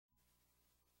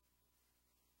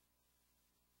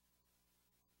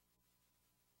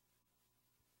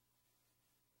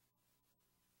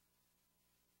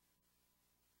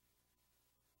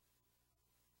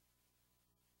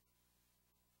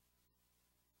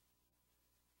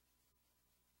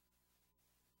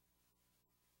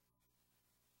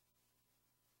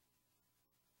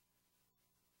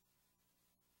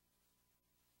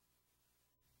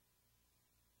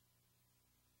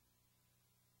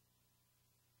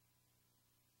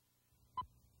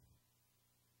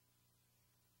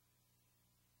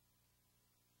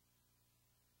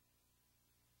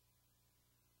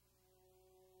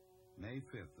May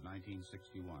 5th,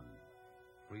 1961,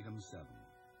 Freedom 7.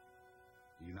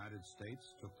 The United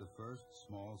States took the first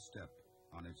small step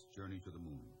on its journey to the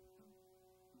moon.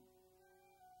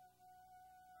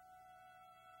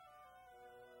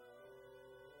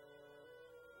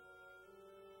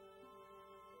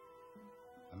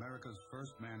 America's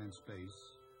first man in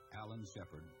space, Alan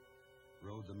Shepard,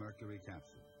 rode the Mercury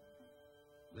capsule.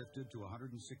 Lifted to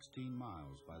 116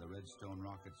 miles by the Redstone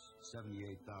rocket's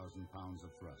 78,000 pounds of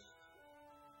thrust.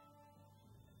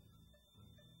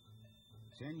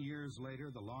 10 years later,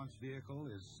 the launch vehicle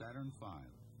is Saturn V,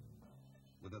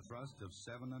 with a thrust of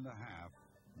 7.5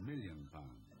 million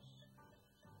pounds.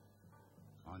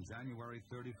 On January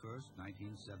 31st,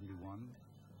 1971,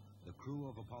 the crew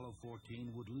of Apollo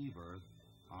 14 would leave Earth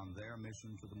on their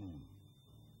mission to the moon.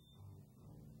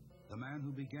 The man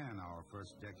who began our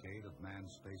first decade of manned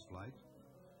spaceflight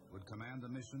would command the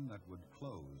mission that would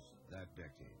close that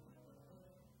decade.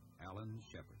 Alan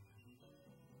Shepard.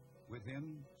 With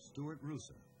him, Stuart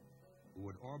Roosa, who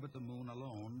would orbit the moon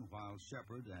alone while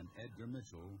Shepard and Edgar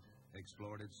Mitchell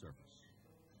explored its surface.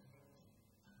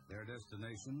 Their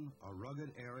destination, a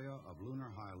rugged area of lunar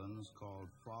highlands called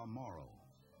Fra Mauro.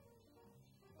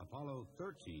 Apollo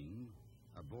 13,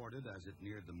 aborted as it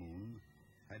neared the moon,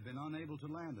 had been unable to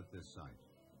land at this site.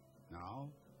 Now,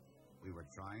 we were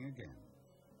trying again.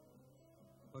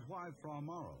 But why Fra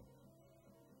Mauro?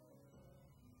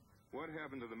 What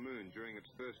happened to the moon during its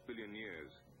first billion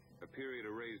years, a period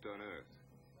erased on Earth?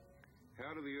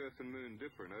 How do the Earth and moon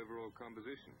differ in overall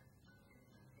composition?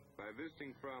 By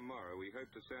visiting Fra Mauro, we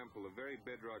hope to sample the very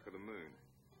bedrock of the moon,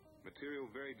 material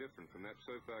very different from that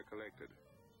so far collected,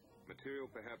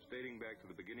 material perhaps dating back to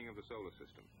the beginning of the solar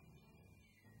system.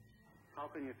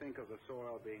 How can you think of the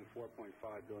soil being 4.5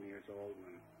 billion years old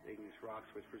when igneous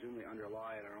rocks which presumably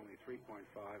underlie it are only 3.5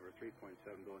 or 3.7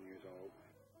 billion years old?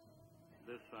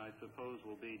 This, I suppose,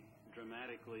 will be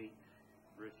dramatically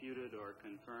refuted or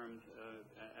confirmed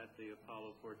at the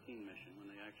Apollo 14 mission when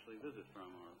they actually visit Fra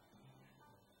Mauro.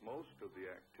 Most of the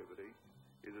activity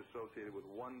is associated with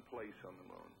one place on the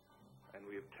moon, and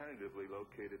we have tentatively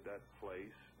located that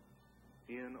place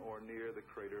in or near the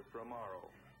crater Fra Mauro.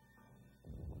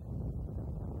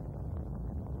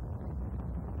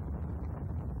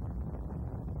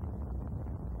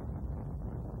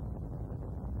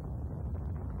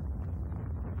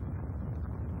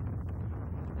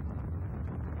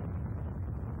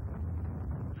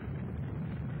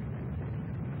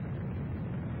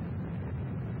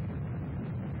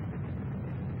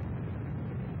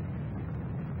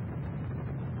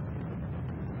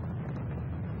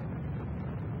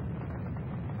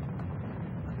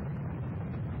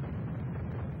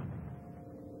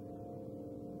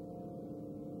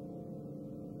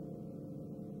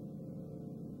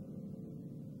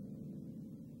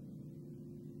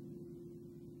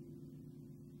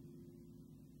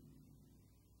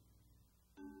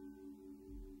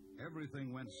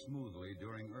 Everything went smoothly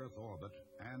during Earth orbit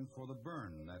and for the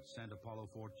burn that sent Apollo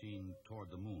 14 toward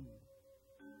the moon.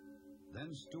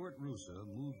 Then Stuart Roosa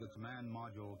moved the command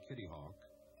module Kitty Hawk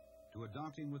to a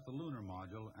docking with the lunar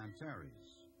module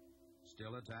Antares,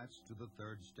 still attached to the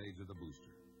third stage of the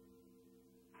booster.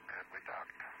 And we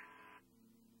docked.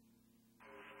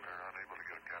 We're unable to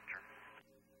get a capture.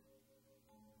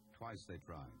 Twice they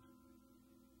tried.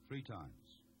 3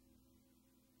 times.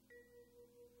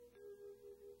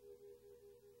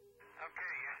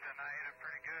 Okay, Houston, I hit it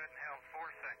pretty good and held 4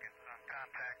 seconds on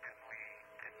contact, and we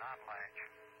did not latch.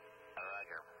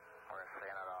 Roger. We're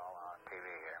seeing it all on TV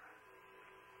here.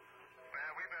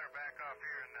 Well, we better back off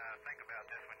here and think about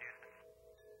this one, Houston.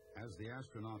 As the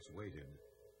astronauts waited,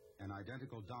 an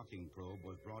identical docking probe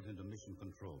was brought into mission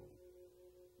control.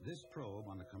 This probe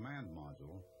on the command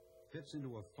module fits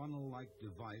into a funnel-like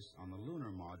device on the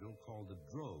lunar module called the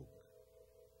drogue.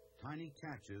 Tiny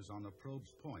catches on the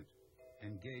probe's point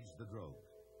engage the drogue.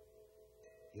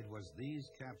 It was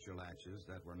these capture latches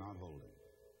that were not holding.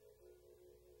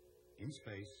 In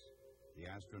space, the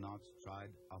astronauts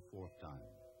tried a 4th time.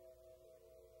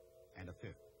 And a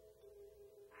 5th.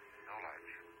 No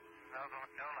latch.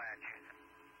 No latch, Houston.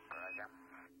 Roger.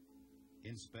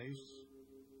 In space,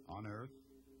 on Earth,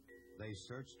 they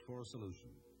searched for a solution.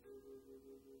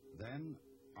 Then,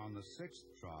 on the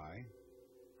 6th try,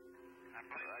 I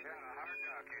believe I got a hard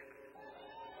dock, Houston.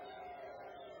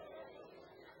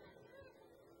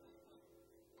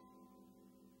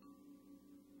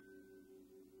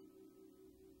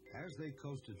 as they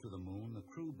coasted to the moon,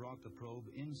 the crew brought the probe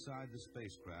inside the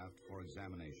spacecraft for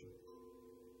examination.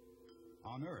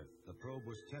 On Earth, the probe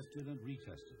was tested and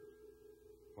retested,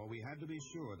 for we had to be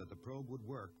sure that the probe would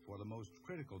work for the most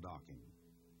critical docking,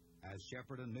 as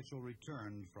Shepard and Mitchell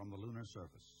returned from the lunar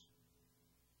surface.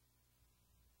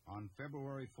 On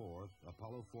February 4th,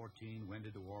 Apollo 14 went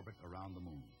into orbit around the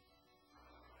moon.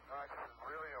 This is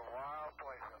really a wild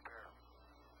place up here.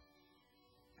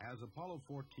 As Apollo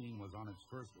 14 was on its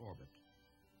first orbit,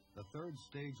 the third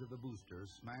stage of the booster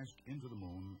smashed into the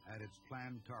moon at its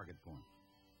planned target point.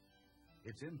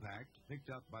 Its impact picked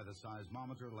up by the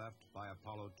seismometer left by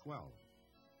Apollo 12.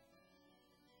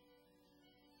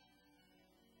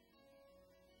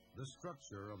 The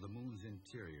structure of the moon's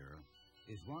interior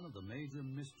is one of the major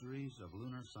mysteries of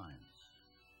lunar science.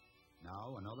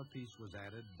 Now another piece was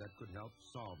added that could help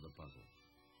solve the puzzle.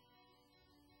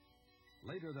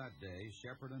 Later that day,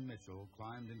 Shepard and Mitchell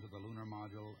climbed into the lunar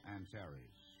module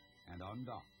Antares and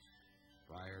undocked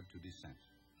prior to descent.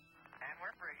 And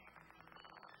we're free.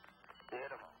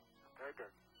 Beautiful. Very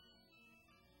good.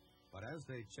 But as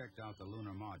they checked out the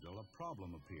lunar module, a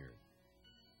problem appeared.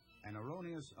 An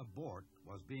erroneous abort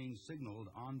was being signaled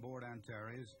on board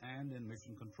Antares and in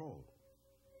mission control.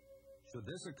 Should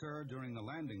this occur during the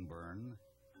landing burn,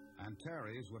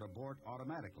 Antares would abort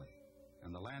automatically,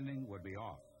 and the landing would be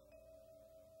off.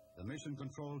 The mission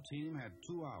control team had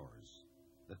 2 hours,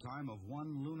 the time of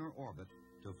one lunar orbit,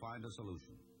 to find a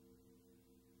solution.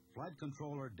 Flight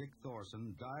controller Dick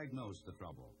Thorson diagnosed the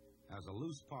trouble as a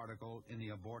loose particle in the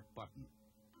abort button.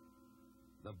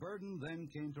 The burden then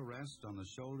came to rest on the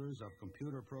shoulders of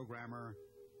computer programmer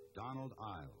Donald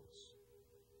Iles.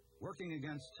 Working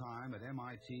against time at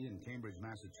MIT in Cambridge,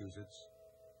 Massachusetts,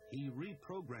 he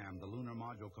reprogrammed the lunar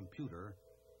module computer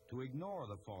to ignore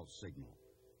the false signal.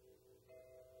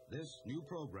 This new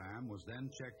program was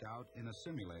then checked out in a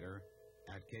simulator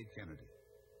at Cape Kennedy.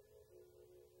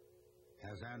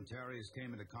 As Antares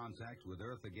came into contact with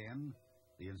Earth again,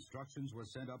 the instructions were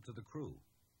sent up to the crew.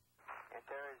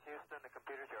 Antares, Houston, the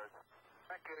computer's yours.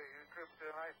 Thank you. You troops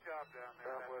did a nice job down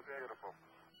there. That was beautiful.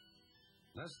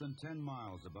 Less than 10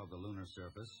 miles above the lunar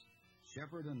surface,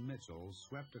 Shepard and Mitchell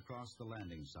swept across the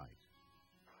landing site.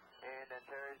 And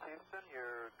Antares, Houston,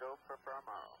 your go for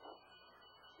Mauro.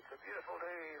 It's a beautiful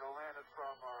day to land at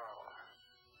Mauro.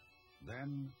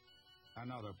 Then,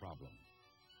 another problem.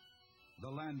 The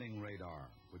landing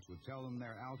radar, which would tell them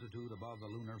their altitude above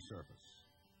the lunar surface.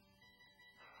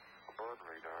 Abort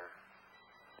radar.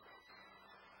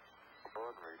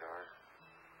 Abort radar.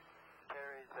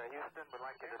 Antares, Houston, would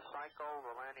like you to cycle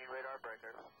the landing radar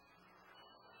breaker.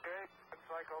 Okay, it's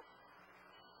cycled.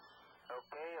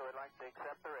 Okay, I would like to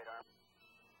accept the radar.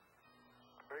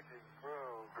 Bridging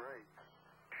through. Great.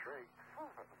 Great.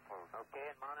 Okay,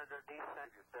 and monitor descent.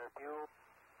 Fuel.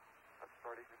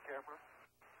 Starting the camera.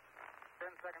 10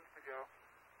 seconds to go.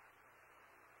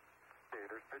 Okay,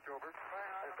 there's pitch over.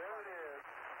 Right There it is.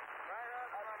 Right on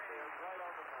the money. Right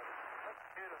on the money. That's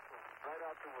beautiful. Right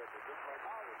out the window, just like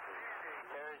I would do.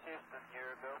 Antares, Houston,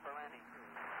 your go for landing.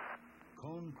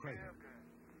 Cone Crater,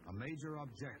 a major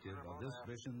objective of this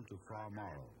mission to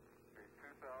Mauro.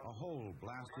 A hole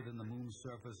blasted in the moon's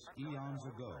surface eons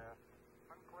ago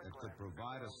that could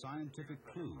provide a scientific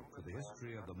clue to the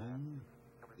history of the moon,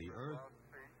 the Earth,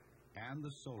 and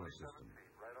the solar system.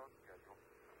 Right on schedule.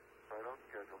 Right on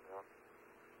schedule now.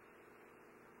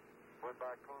 Went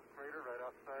by Cone Crater right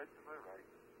outside to my right.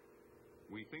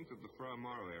 We think that the Fra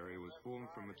Mauro area was formed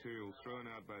from materials thrown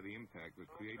out by the impact that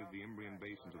created the Imbrian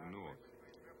Basin to the north.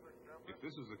 If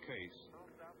this is the case,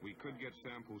 we could get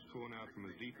samples torn out from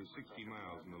as deep as 60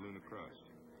 miles in the lunar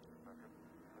crust.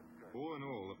 All in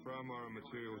all, the Fra Mauro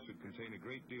material should contain a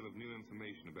great deal of new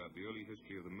information about the early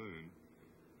history of the moon,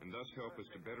 and thus help us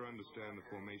to better understand the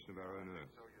formation of our own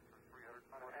Earth.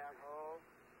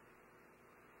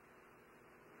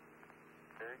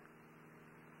 Okay.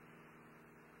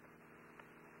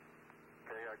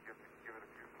 Okay, I give it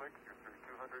a few clicks. You're through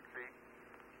 200 feet.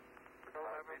 5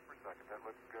 feet per second. That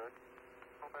looks good.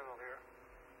 No metal here.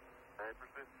 9%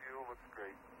 fuel looks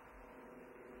great.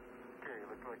 Okay,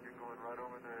 looks like you're going right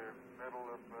over the middle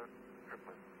of the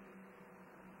triplet.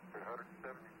 You're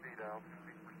 170 feet out, 2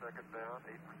 feet per second down,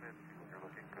 8% fuel. You're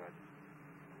looking good.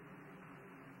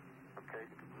 Okay,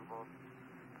 you can move on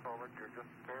forward. You're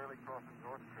just barely crossing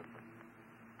North Triplet.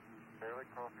 Barely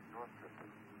crossing North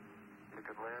Triplet. You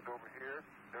can land over here.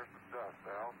 There's some dust,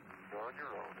 Al. You're on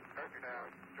your own. Starting down.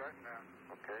 Starting down.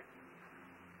 Okay.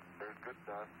 There's good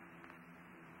dust.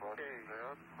 Okay.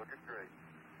 Down. Looking great.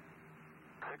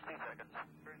 60 seconds.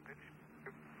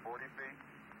 40 feet.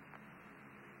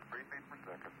 3 feet per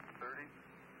second. 30.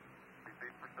 3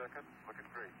 feet per second. Looking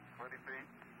great. 20 feet.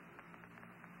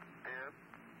 10.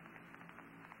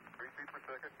 3 feet per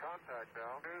second. Contact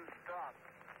now. Stop.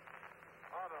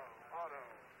 Auto.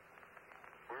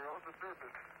 We're on the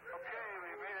surface. Okay,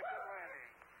 we made a good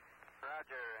landing.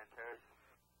 Roger, Antares.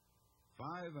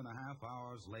 5.5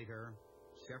 hours later,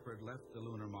 Shepard left the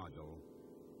lunar module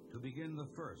to begin the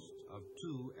first of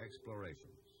 2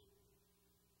 explorations.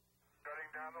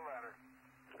 Shutting down the ladder.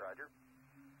 Roger.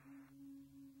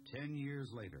 10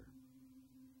 years later,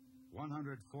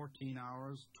 114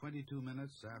 hours, 22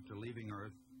 minutes after leaving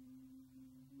Earth,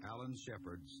 Alan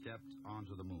Shepard stepped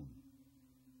onto the moon.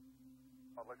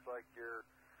 It looks like you're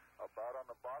about on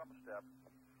the bottom step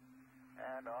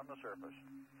and on the surface.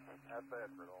 Not bad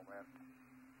for an old man.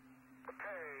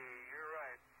 Okay, you're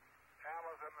right.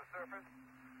 Alan's on the surface,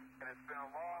 and it's been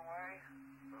a long way,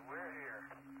 but we're here.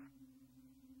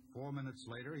 4 minutes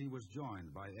later, he was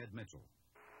joined by Ed Mitchell.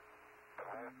 The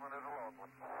last one is a long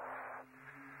one.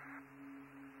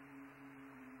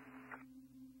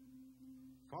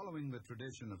 Following the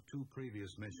tradition of 2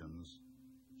 previous missions,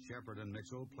 Shepard and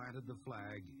Mitchell planted the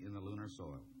flag in the lunar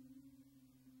soil.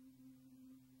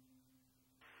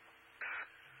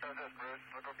 How's this, Bruce?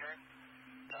 Look okay?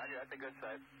 Roger, that's a good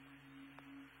sight.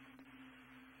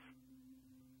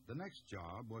 The next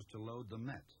job was to load the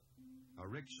Met, a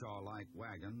rickshaw-like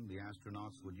wagon the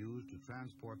astronauts would use to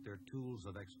transport their tools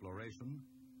of exploration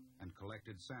and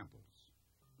collected samples.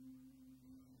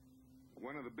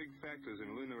 One of the big factors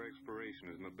in lunar exploration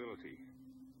is mobility.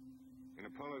 In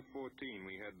Apollo 14,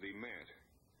 we had the MAT,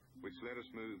 which let us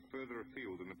move further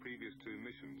afield than the previous 2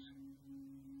 missions.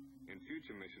 In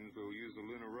future missions, we'll use the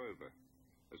lunar rover,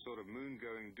 a sort of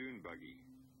moon-going dune buggy.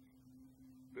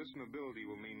 This mobility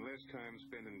will mean less time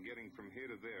spent in getting from here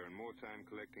to there and more time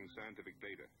collecting scientific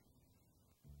data.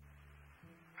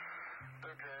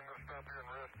 Okay, I'm going to stop here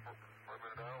and rest for a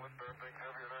minute. I'll lift everything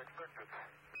heavier than I expected.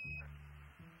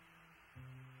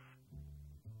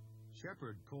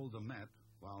 Shepard pulled the Met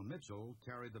while Mitchell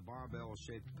carried the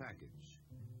barbell-shaped package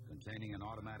containing an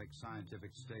automatic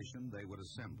scientific station they would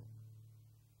assemble.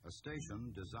 A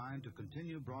station designed to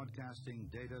continue broadcasting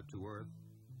data to Earth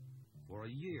for a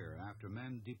year after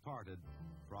men departed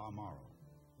from Mauro.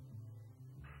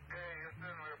 Hey,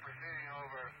 Houston, we're proceeding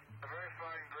over a very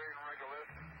fine grade regolith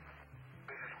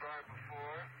we described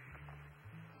before.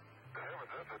 The heavens,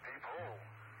 that's a deep hole.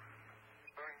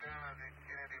 Going down in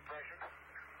a depression.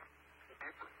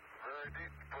 Deep, very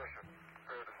deep depression.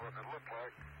 That is what it looked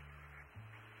like.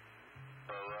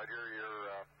 Roger,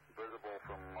 you're visible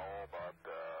from about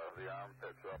the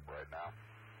armpits up right now.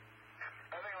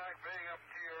 Nothing like being up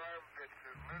to your armpits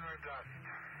in lunar dust.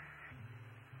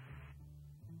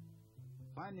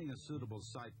 Finding a suitable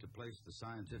site to place the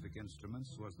scientific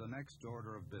instruments was the next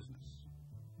order of business.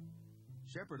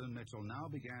 Shepard and Mitchell now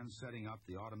began setting up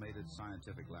the automated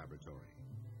scientific laboratory.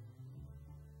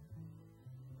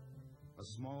 A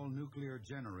small nuclear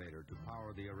generator to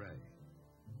power the array.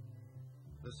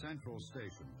 The central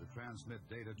station to transmit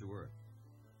data to Earth.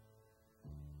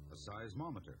 A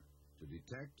seismometer to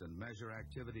detect and measure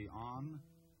activity on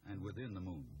and within the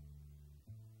moon.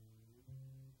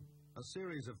 A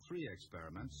series of 3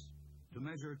 experiments to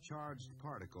measure charged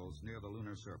particles near the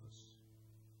lunar surface.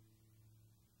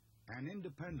 An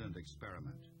independent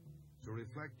experiment to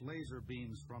reflect laser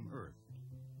beams from Earth,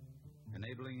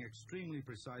 enabling extremely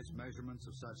precise measurements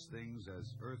of such things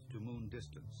as Earth-to-moon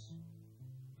distance,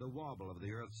 the wobble of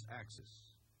the Earth's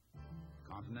axis,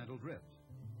 continental drift,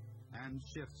 and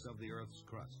shifts of the Earth's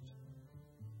crust.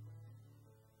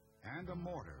 And a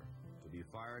mortar to be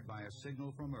fired by a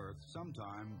signal from Earth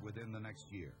sometime within the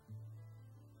next year.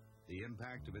 The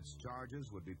impact of its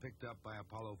charges would be picked up by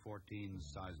Apollo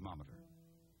 14's seismometer.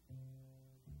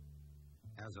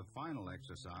 As a final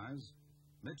exercise,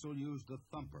 Mitchell used the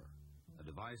thumper, a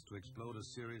device to explode a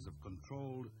series of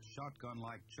controlled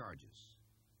shotgun-like charges.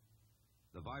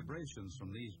 The vibrations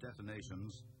from these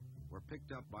detonations were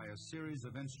picked up by a series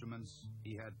of instruments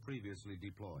he had previously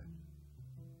deployed.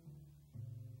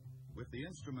 With the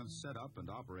instruments set up and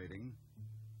operating,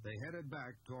 they headed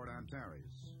back toward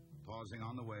Antares, pausing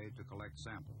on the way to collect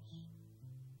samples.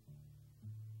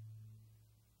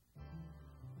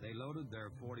 They loaded their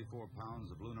 44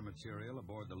 pounds of lunar material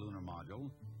aboard the lunar module,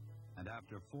 and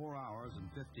after 4 hours and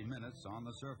 50 minutes on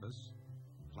the surface,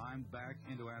 climbed back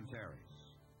into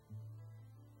Antares.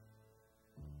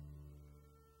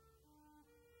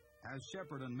 As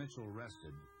Shepard and Mitchell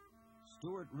rested,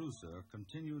 Stuart Roosa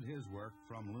continued his work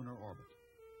from lunar orbit.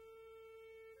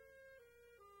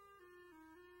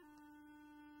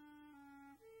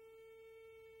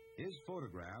 His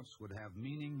photographs would have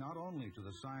meaning not only to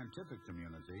the scientific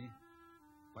community,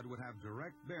 but would have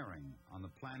direct bearing on the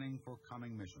planning for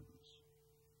coming missions.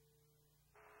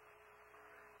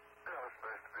 Yeah, it's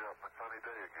nice to be up a sunny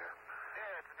day again.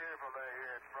 Yeah, it's a beautiful day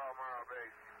here at Mauro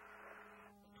Base.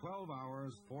 12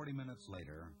 hours, 40 minutes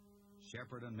later,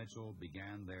 Shepard and Mitchell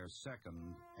began their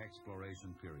second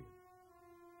exploration period.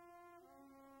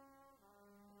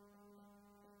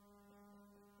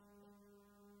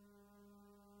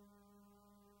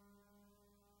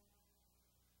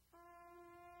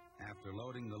 After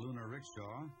loading the lunar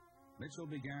rickshaw, Mitchell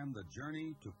began the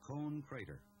journey to Cone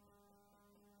Crater.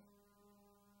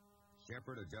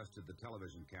 Shepard adjusted the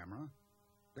television camera,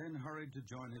 then hurried to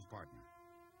join his partner.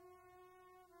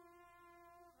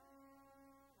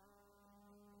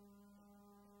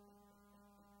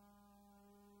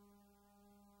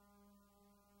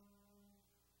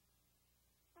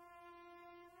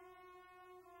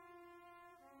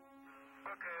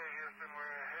 Okay, Houston,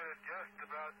 we're headed just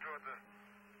about toward the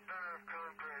center of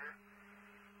Cone Crater.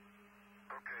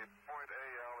 Okay, point A,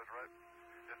 Al, is right.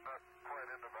 It's not quite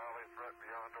in the valley, it's right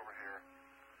beyond over here.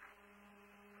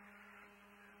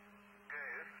 Okay,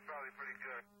 this is probably pretty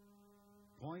good.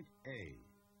 Point A,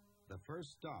 the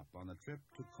first stop on the trip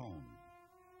to Cone.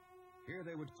 Here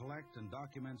they would collect and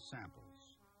document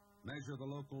samples, measure the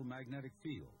local magnetic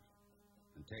field,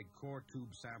 and take core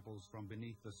tube samples from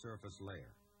beneath the surface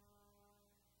layer.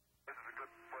 This is a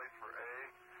good place for A.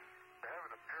 They have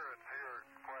an appearance here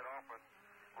quite often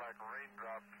like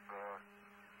raindrops,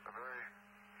 a very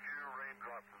few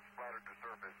raindrops have splattered the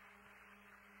surface.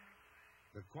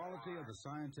 The quality of the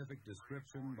scientific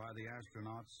description by the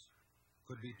astronauts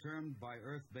could be termed by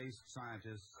Earth-based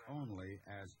scientists only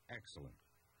as excellent.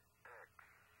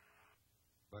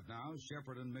 But now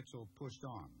Shepard and Mitchell pushed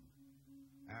on.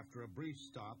 After a brief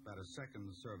stop at a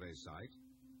second survey site,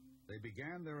 they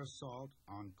began their assault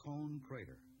on Cone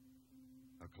Crater,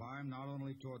 a climb not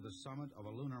only toward the summit of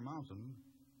a lunar mountain,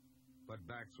 but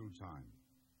back through time.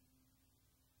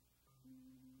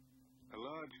 A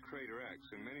large crater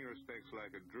acts in many respects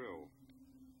like a drill,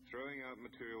 throwing out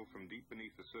material from deep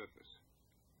beneath the surface.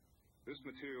 This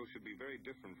material should be very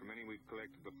different from any we've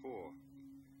collected before,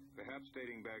 perhaps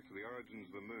dating back to the origins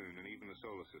of the moon and even the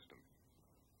solar system.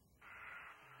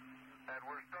 And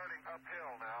we're starting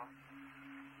uphill now.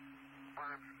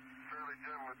 Climb's fairly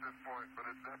gentle at this point, but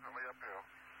it's definitely uphill.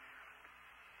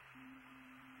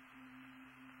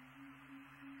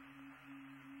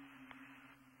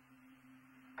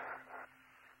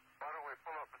 Why don't we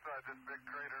pull up beside this big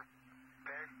crater,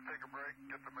 Dave, take a break,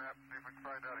 get the map, see if we can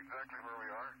find out exactly where we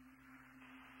are.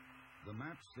 The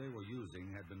maps they were using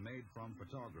had been made from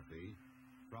photography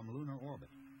from lunar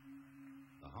orbit.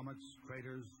 The hummocks,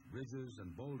 craters, ridges,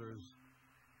 and boulders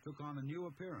took on a new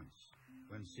appearance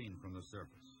when seen from the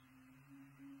surface.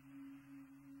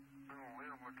 The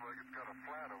limb looks like it's got a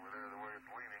flat over there the way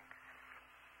it's leaning.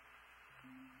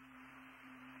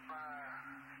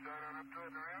 Start on up to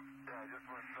the rim? Yeah, just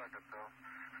 1 second though.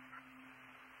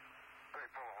 Hey,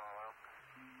 pull a while out.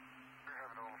 You're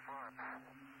having all the fun.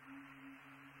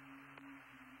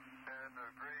 And the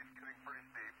grade's getting pretty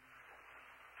steep.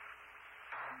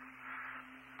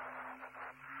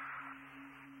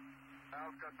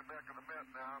 Al's got the back of the mitt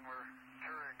now, and we're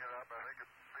carrying it up. I think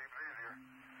it seems easier.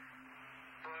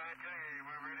 Well, I tell you,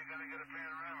 we're really going to get a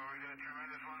panorama. We got a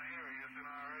tremendous one here, Houston,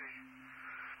 already.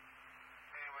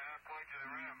 And we're not quite to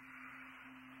the rim.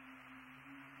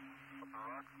 But the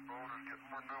rocks and boulders getting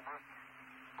more numerous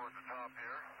toward the top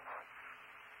here.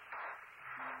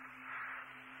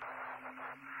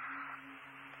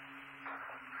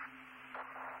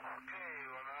 Okay,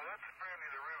 well, now that's apparently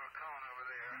the rim of Cone over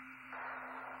there.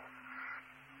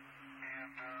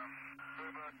 And for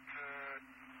about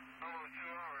almost 2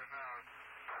 hours now.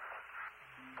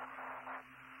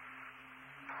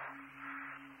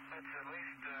 That's at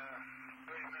least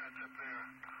 30 minutes up there.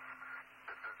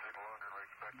 This didn't take longer than we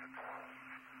expected.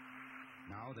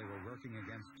 Now they were working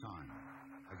against time,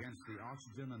 against the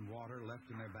oxygen and water left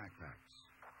in their backpacks,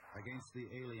 against the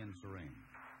alien terrain.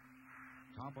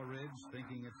 Top a ridge,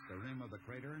 thinking it's the rim of the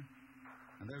crater,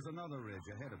 and there's another ridge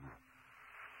ahead of you.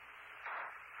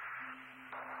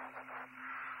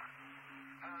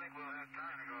 I don't think we'll have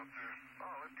time to go up there.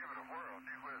 Oh, let's give it a whirl.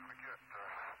 Gee whiz, we can't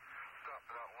stop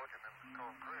without looking in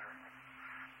Cone Crater.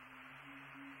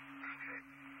 Okay.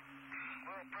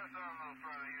 Well, press on a little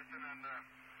further, Houston, and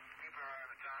keep our eye on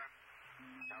the time.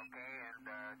 Okay, and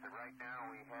so right now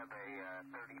we have a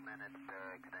 30-minute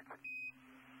extension.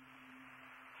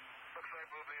 Looks like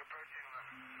we'll be approaching the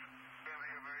rim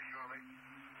here very shortly.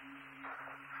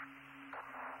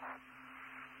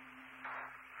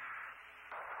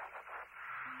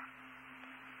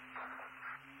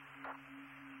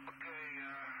 Okay,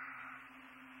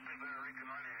 we better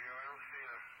reconnoiter here. I don't see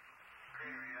the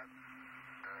crater yet.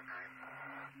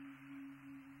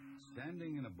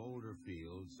 Standing in a boulder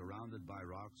field surrounded by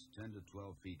rocks 10 to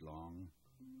 12 feet long,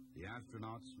 the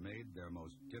astronauts made their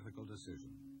most difficult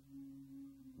decision.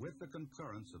 With the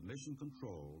concurrence of Mission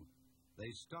Control,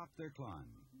 they stopped their climb,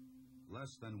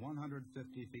 less than 150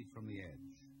 feet from the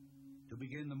edge, to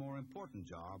begin the more important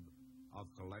job of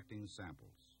collecting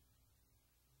samples.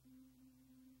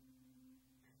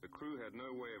 The crew had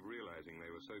no way of realizing they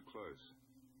were so close.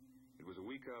 It was a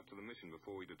week after the mission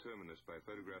before we determined this by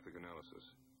photographic analysis.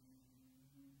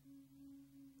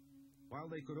 While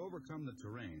they could overcome the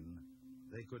terrain,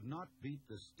 they could not beat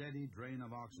the steady drain of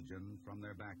oxygen from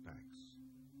their backpacks.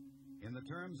 In the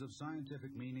terms of scientific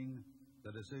meaning,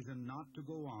 the decision not to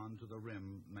go on to the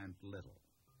rim meant little.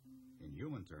 In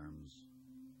human terms,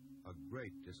 a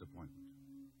great disappointment.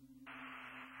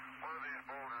 One of these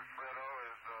boulders, Fredo,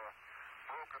 is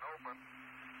broken open.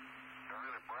 They're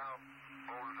really brown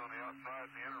boulders on the outside.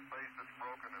 The interface that's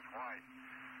broken is white.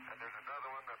 And there's another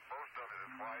one that most of it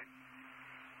is white.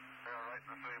 They're right in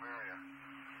the same area.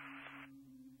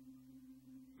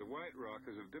 The white rock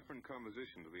is of different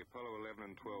composition to the Apollo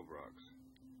 11 and 12 rocks.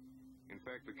 In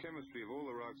fact, the chemistry of all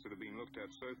the rocks that have been looked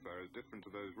at so far is different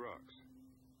to those rocks.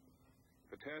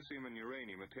 Potassium and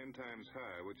uranium are 10 times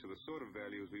higher, which are the sort of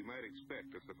values we might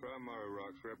expect if the Fra Mauro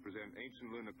rocks represent ancient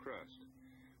lunar crust,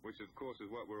 which of course is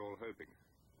what we're all hoping.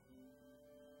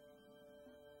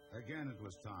 Again, it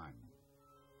was time.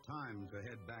 Time to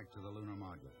head back to the lunar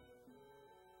module.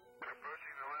 They're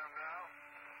pushing the rim now.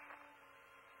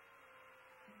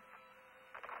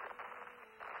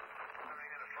 Coming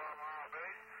into Fra Mauro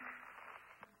base.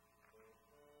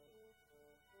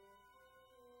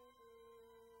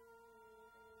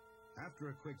 After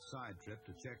a quick side trip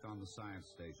to check on the science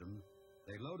station,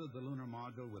 they loaded the lunar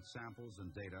module with samples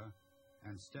and data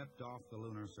and stepped off the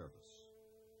lunar surface.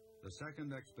 The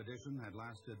second expedition had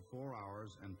lasted 4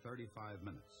 hours and 35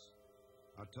 minutes,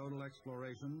 a total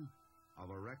exploration of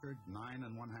a record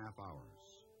 9.5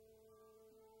 hours.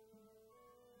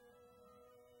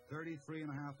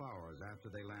 33.5 hours after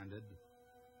they landed,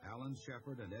 Alan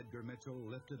Shepard and Edgar Mitchell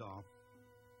lifted off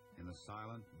in the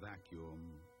silent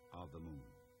vacuum of the moon.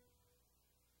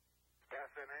 Gas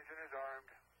engine is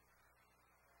armed.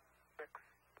 6,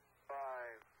 5,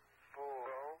 4,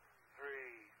 3,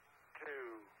 2,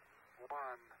 1,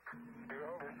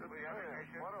 0. This will be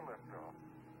ignition. What a liftoff.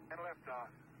 And liftoff.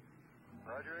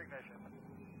 Roger, ignition.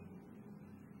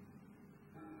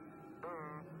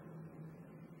 Boom.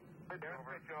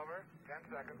 Switch over. 10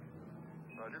 seconds.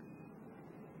 Roger.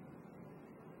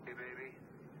 Hey, baby.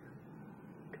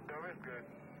 Switch over is good.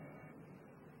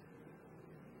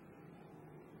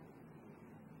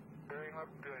 Steering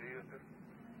looks good, Houston.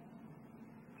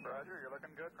 Roger, you're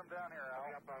looking good from down here, Al.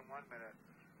 I'll be up on 1 minute.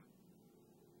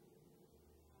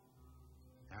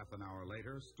 Half an hour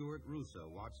later, Stuart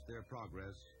Russo watched their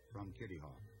progress from Kitty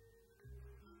Hawk.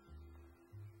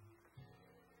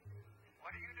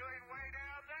 What are you doing way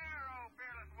down there, oh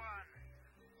fearless one?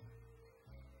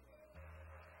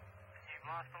 You've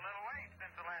lost a little weight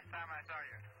since the last time I saw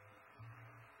you.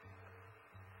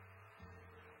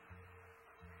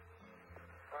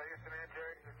 Houston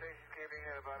Antares, the station's keeping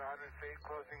at about 100 feet,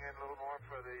 closing in a little more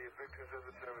for the victims of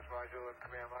the service module and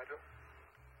command module.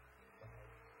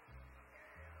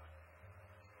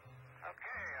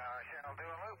 Okay, shall do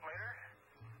a loop later.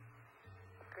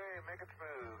 Okay, make it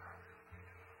smooth.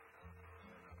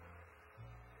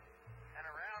 And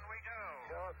around we go.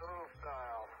 Show us a little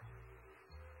style.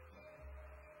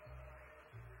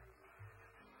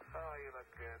 Oh, you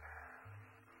look good.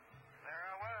 There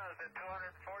I was at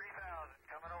 240,000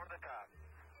 coming over the top.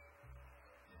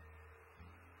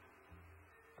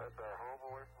 That's our home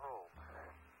away from home.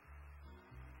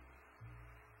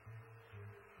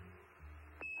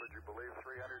 Would you believe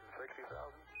 360,000?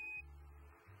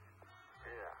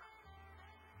 Yeah.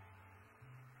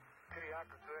 Kitty Hawk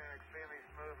is doing an extremely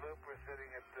smooth loop. We're sitting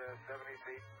at 70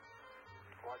 feet.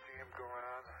 Watching him go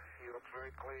around. He looks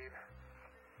very clean.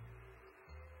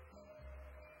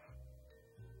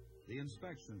 The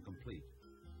inspection complete,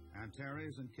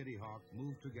 Antares and Kitty Hawk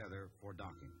moved together for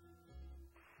docking.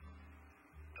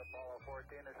 Apollo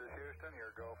 14, this is Houston.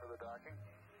 Here, go for the docking.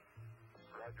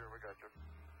 Roger, we got you.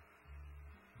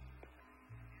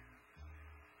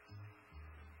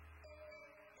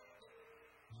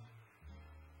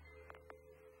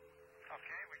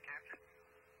 Okay, we captured.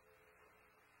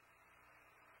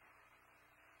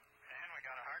 And we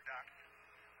got a hard dock.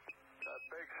 A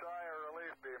big sigh of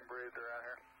relief being breathed around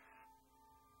here.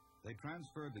 They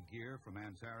transferred the gear from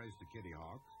Antares to Kitty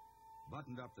Hawk,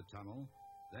 buttoned up the tunnel,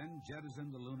 then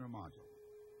jettisoned the lunar module.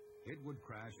 It would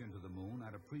crash into the moon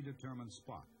at a predetermined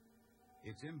spot,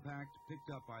 its impact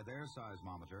picked up by their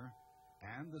seismometer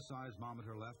and the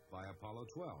seismometer left by Apollo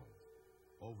 12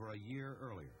 over a year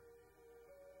earlier.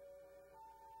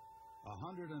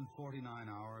 149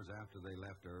 hours after they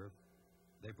left Earth,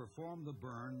 they performed the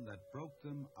burn that broke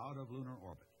them out of lunar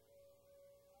orbit.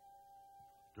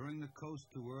 During the coast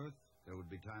to Earth, there would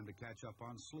be time to catch up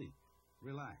on sleep,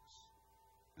 relax,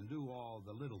 and do all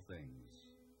the little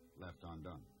things left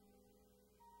undone.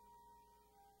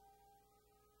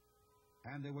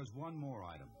 And there was one more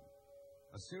item,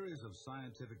 a series of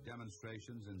scientific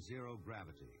demonstrations in zero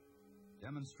gravity,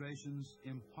 demonstrations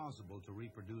impossible to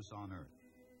reproduce on Earth.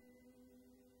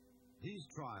 These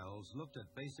trials looked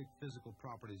at basic physical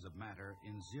properties of matter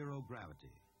in zero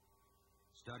gravity,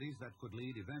 studies that could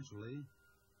lead eventually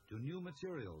to new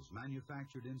materials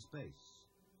manufactured in space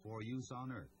for use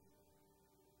on Earth.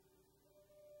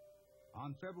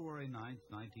 On February 9th,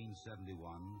 1971,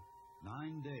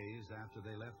 9 days after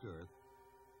they left Earth,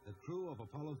 the crew of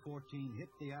Apollo 14 hit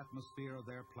the atmosphere of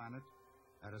their planet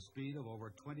at a speed of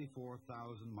over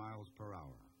 24,000 miles per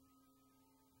hour.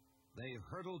 They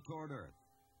hurtled toward Earth,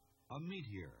 a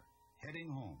meteor heading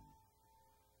home.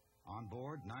 On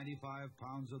board, 95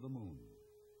 pounds of the moon.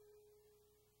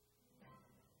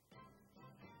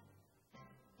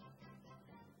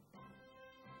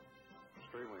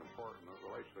 Extremely important. It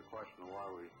relates to the question of why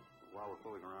we're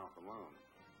fooling around with the moon.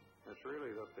 It's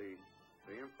really that the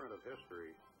imprint of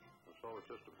history, of solar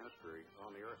system history,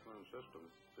 on the Earth-Moon system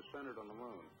is centered on the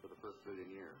moon for the first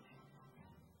billion years.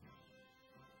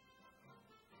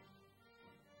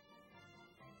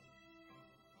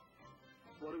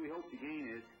 What we hope to gain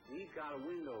is we've got a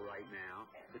window right now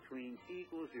between t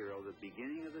equals 0, the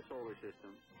beginning of the solar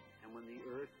system, and when the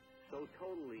Earth so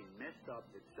totally messed up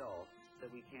itself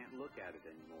that we can't look at it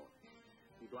anymore.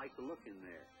 We'd like to look in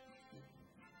there,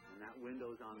 and that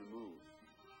window's on the moon.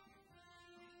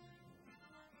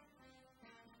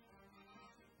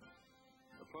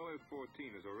 Apollo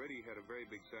 14 has already had a very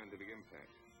big scientific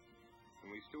impact, and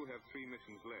we still have 3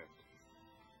 missions left.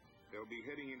 They'll be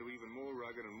heading into even more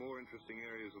rugged and more interesting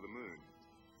areas of the moon.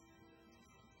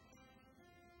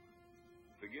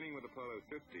 Beginning with Apollo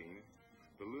 15,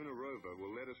 the lunar rover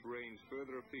will let us range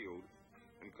further afield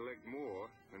and collect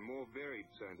more and more varied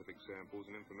scientific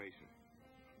samples and information.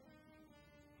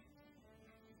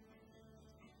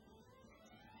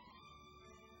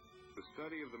 The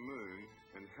study of the moon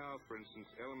and how, for instance,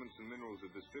 elements and minerals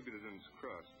are distributed in its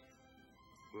crust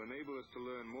will enable us to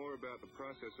learn more about the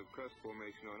process of crust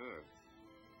formation on Earth,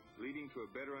 leading to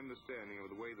a better understanding of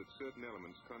the way that certain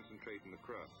elements concentrate in the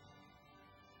crust.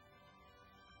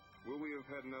 Will we have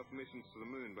had enough missions to the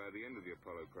moon by the end of the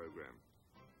Apollo program?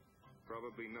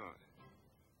 Probably not.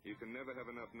 You can never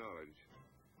have enough knowledge,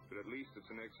 but at least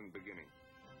it's an excellent beginning.